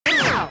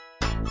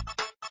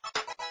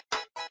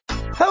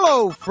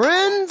Hello,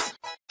 friends!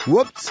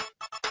 Whoops!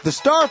 The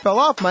star fell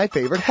off my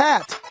favorite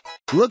hat.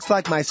 Looks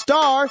like my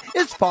star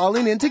is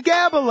falling into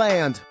Gabba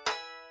Land.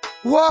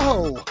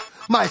 Whoa!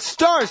 My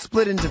star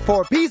split into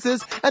 4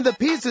 pieces, and the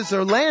pieces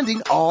are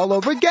landing all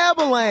over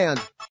Gabba Land.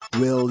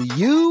 Will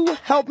you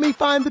help me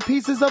find the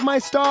pieces of my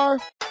star?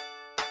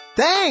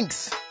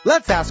 Thanks!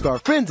 Let's ask our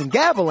friends in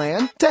Gabba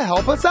Land to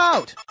help us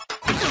out.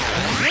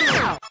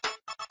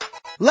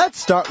 Let's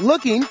start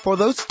looking for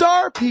those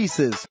star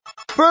pieces.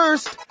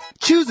 First,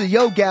 choose a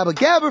Yo Gabba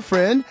Gabba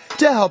friend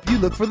to help you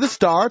look for the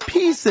star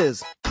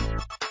pieces.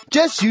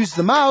 Just use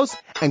the mouse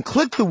and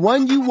click the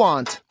one you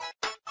want.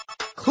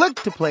 Click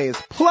to play as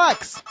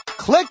Plex.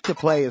 Click to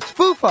play as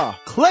Fufa.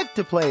 Click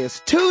to play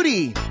as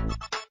Tooty.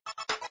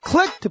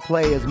 Click to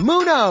play as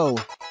Muno.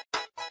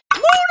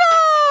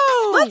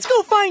 Muno! Let's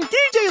go find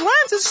DJ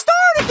Lance's star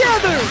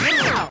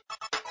together!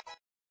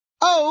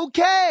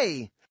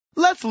 Okay,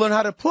 let's learn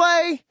how to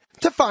play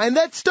to find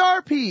that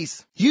star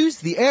piece. Use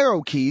the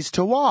arrow keys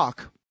to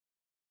walk.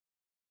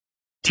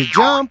 To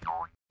jump,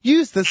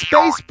 use the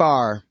space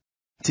bar.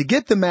 To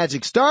get the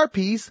magic star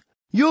piece,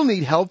 you'll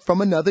need help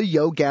from another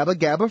Yo Gabba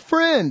Gabba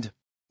friend.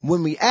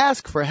 When we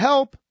ask for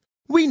help,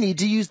 we need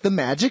to use the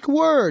magic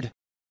word.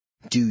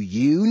 Do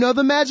you know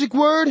the magic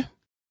word?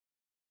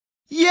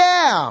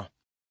 Yeah,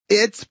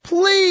 it's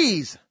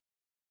please.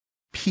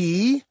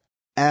 Please.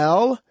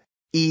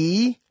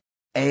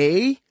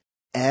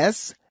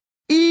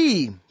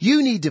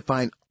 You need to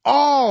find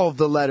all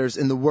the letters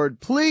in the word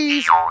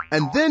please,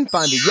 and then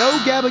find a Yo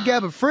Gabba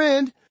Gabba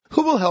friend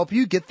who will help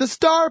you get the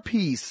star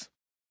piece.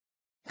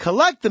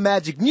 Collect the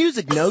magic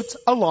music notes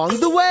along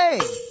the way.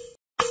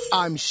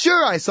 I'm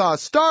sure I saw a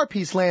star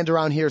piece land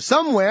around here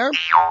somewhere.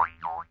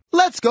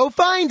 Let's go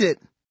find it.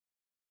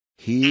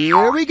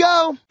 Here we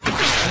go.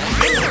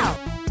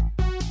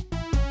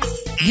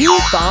 You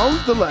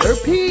found the letter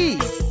P.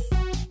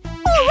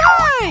 All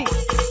right!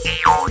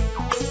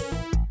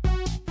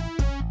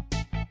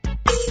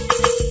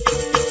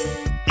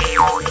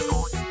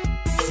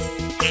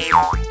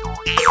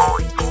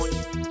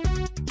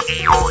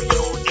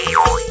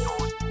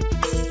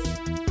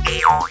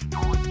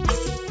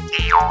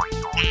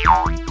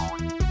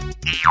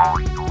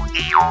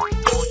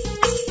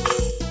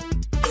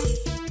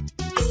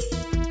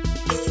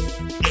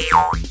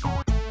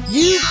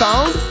 You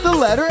found the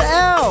letter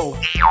L.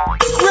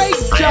 Great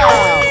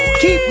job!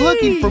 Keep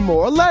looking for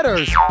more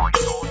letters.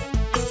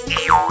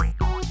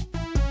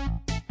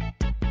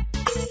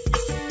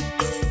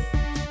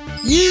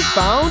 You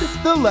found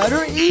the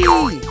letter E.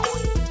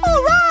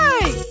 All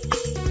right!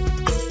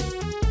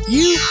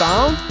 You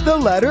found the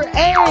letter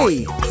A.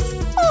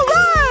 All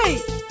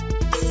right!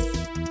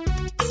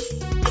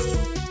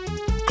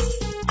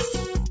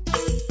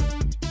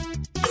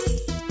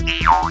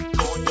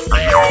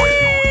 Yay!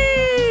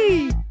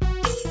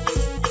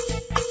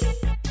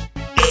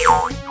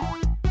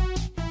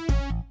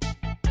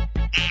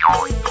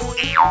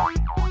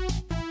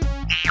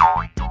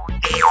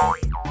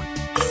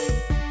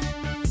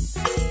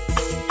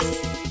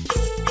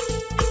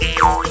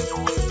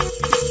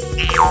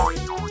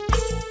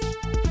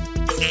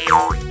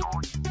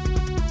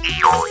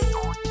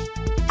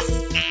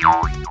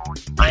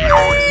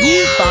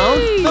 You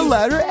found the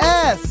letter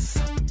S.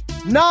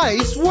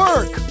 Nice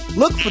work.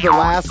 Look for the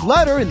last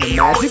letter in the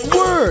magic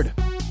word.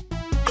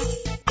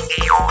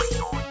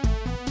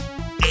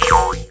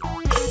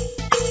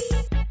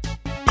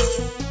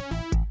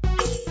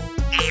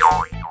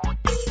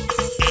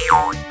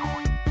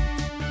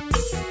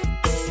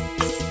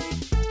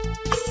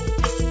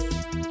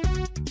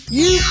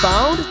 You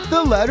found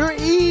the letter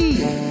E.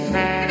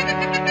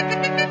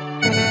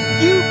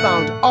 You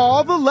found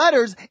all the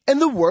letters in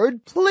the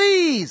word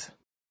please.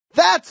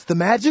 That's the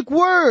magic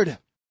word.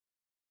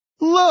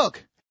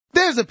 Look,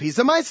 there's a piece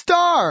of my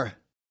star.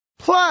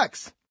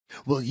 Plex,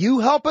 will you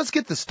help us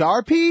get the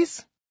star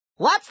piece?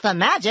 What's the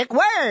magic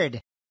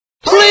word?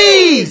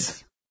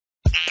 Please!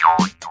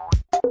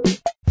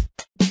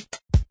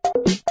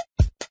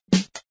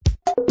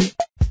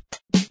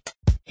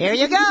 Here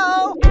you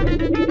go.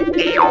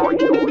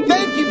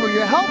 Thank you for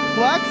your help,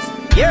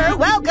 Plex. You're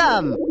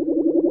welcome.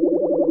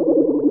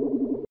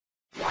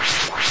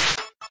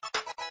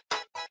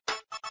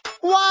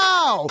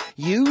 Wow,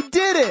 you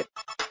did it.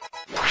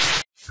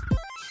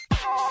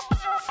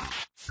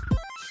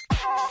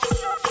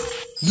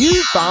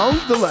 You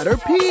found the letter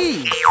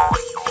P. All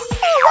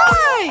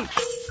right!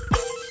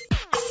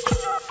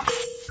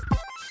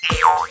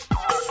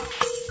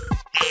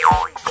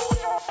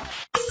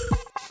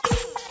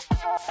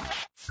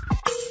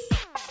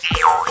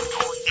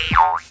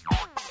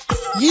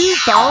 You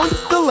found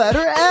the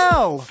letter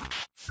L.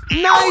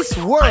 Nice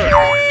work.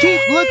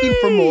 Keep looking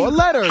for more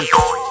letters.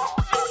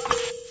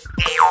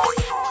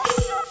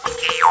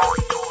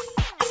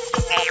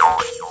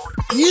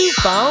 You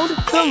found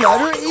the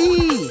letter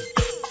E.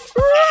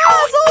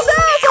 Razzle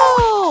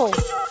dazzle!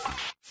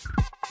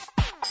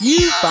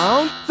 You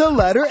found the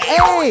letter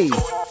A.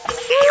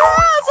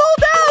 Razzle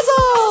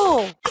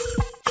dazzle!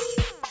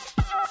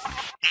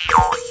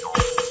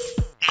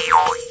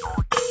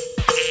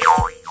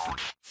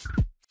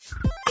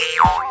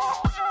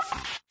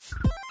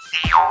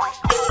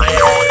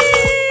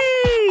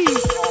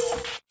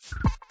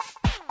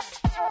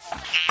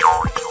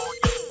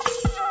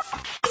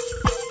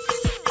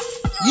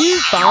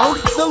 found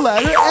the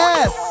letter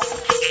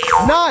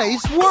S.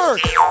 Nice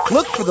work!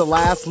 Look for the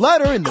last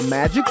letter in the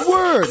magic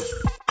word.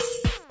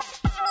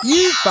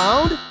 You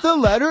found the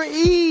letter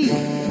E.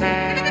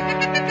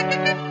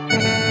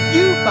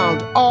 You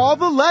found all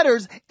the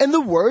letters in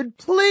the word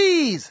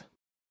please.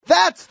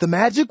 That's the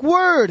magic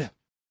word.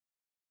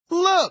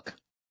 Look,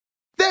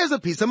 there's a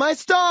piece of my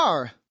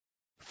star.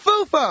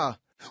 Fufa,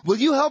 will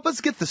you help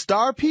us get the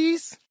star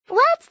piece?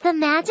 What's the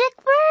magic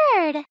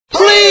word?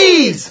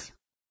 Please!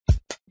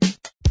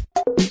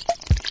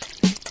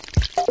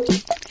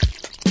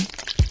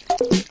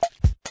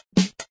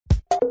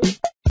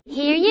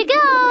 Here you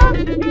go.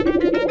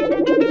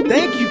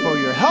 Thank you for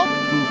your help,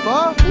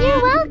 Fufa.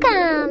 You're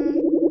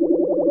welcome.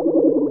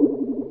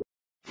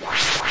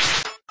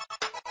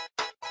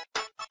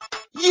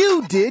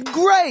 You did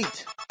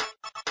great!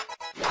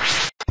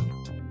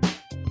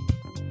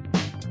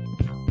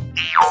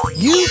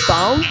 You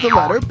found the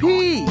letter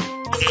P.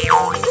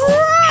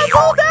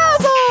 Razzle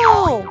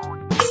dazzle!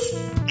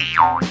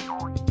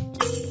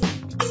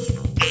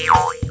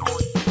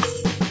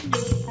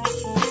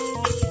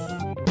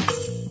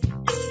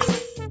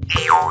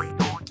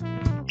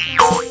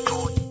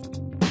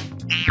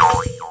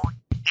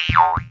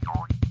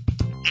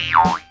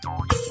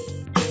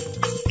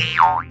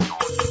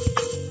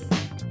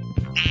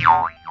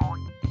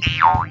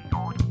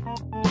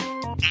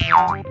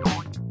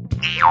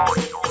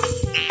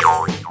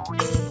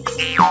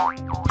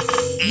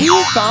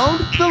 You found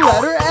the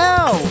letter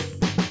L.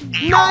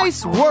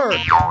 Nice work!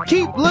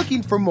 Keep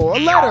looking for more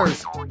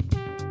letters.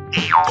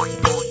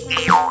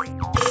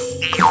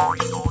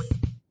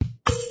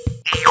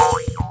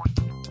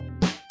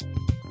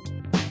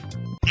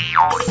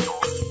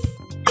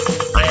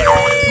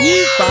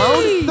 You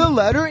found the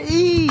letter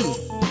E.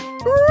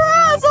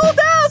 Razzle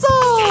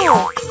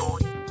dazzle!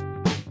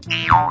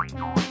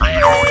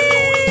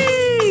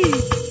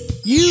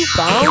 You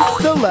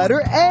found the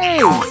letter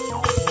A.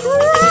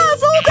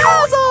 Razzle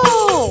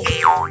dazzle!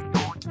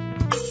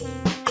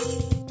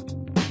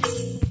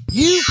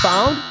 You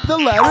found the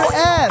letter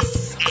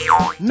S.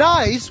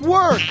 Nice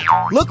work!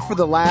 Look for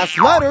the last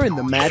letter in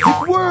the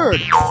magic word.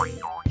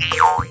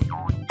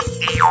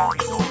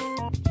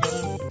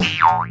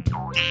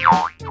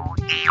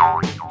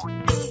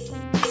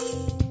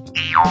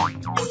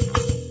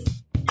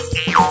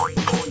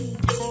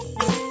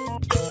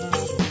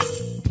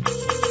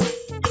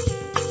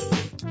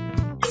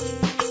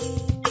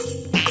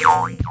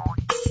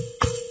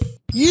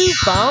 You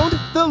found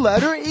the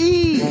letter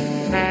E.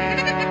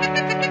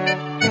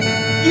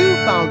 You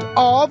found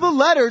all the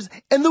letters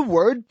in the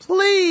word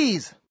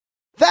please.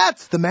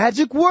 That's the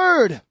magic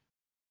word.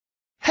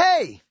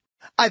 Hey,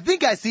 I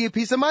think I see a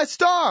piece of my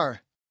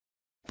star.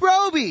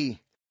 Broby,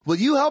 will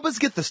you help us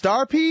get the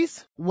star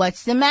piece?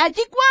 What's the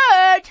magic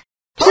word?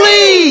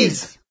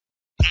 Please!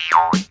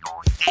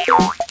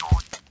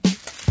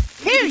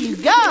 Here you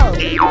go.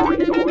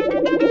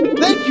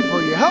 Thank you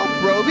for your help,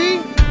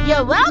 Broby.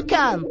 You're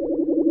welcome.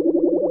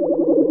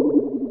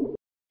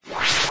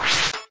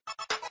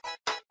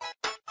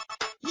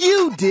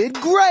 You did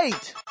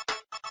great!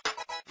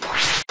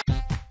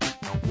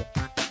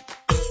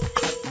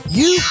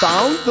 You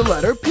found the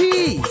letter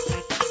P.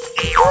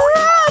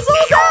 Razzle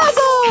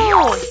dazzle!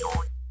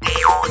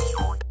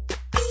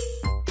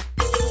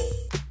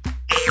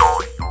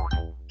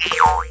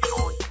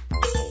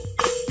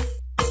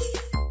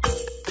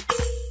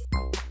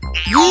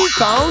 You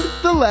found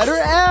the letter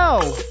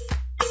L.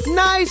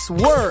 Nice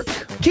work!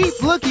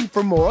 Keep looking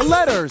for more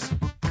letters.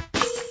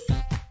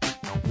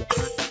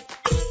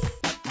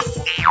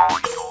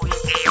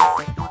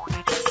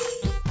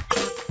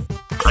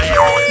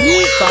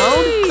 You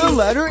found the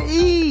letter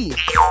E.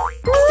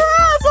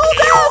 Razzle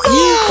dazzle!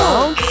 You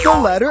found the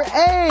letter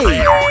A.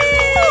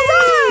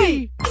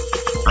 Hooray!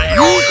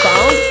 You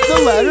found the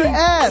letter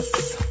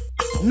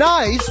S.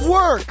 Nice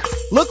work!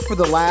 Look for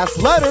the last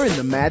letter in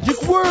the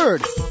magic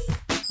word.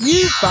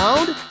 You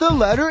found the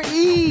letter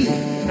E.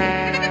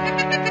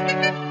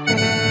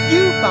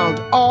 You found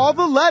all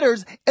the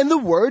letters in the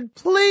word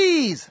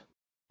please.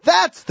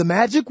 That's the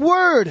magic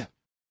word.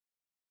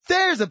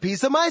 There's a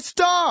piece of my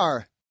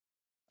star.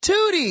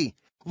 Tootie,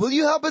 will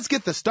you help us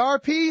get the star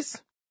piece?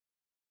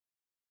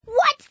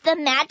 What's the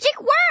magic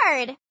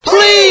word?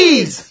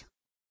 Please!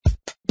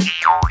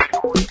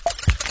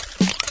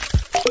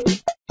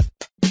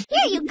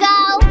 Here you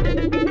go.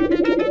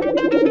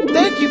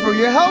 Thank you for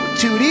your help,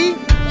 Tootie.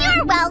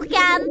 You're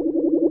welcome.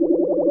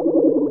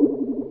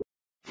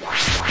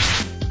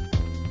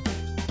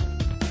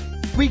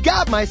 We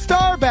got my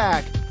star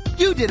back.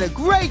 You did a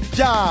great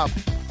job.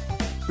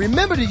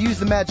 Remember to use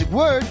the magic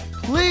word,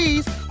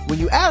 please, when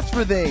you ask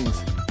for things.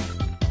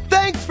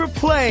 Thanks for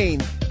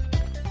playing.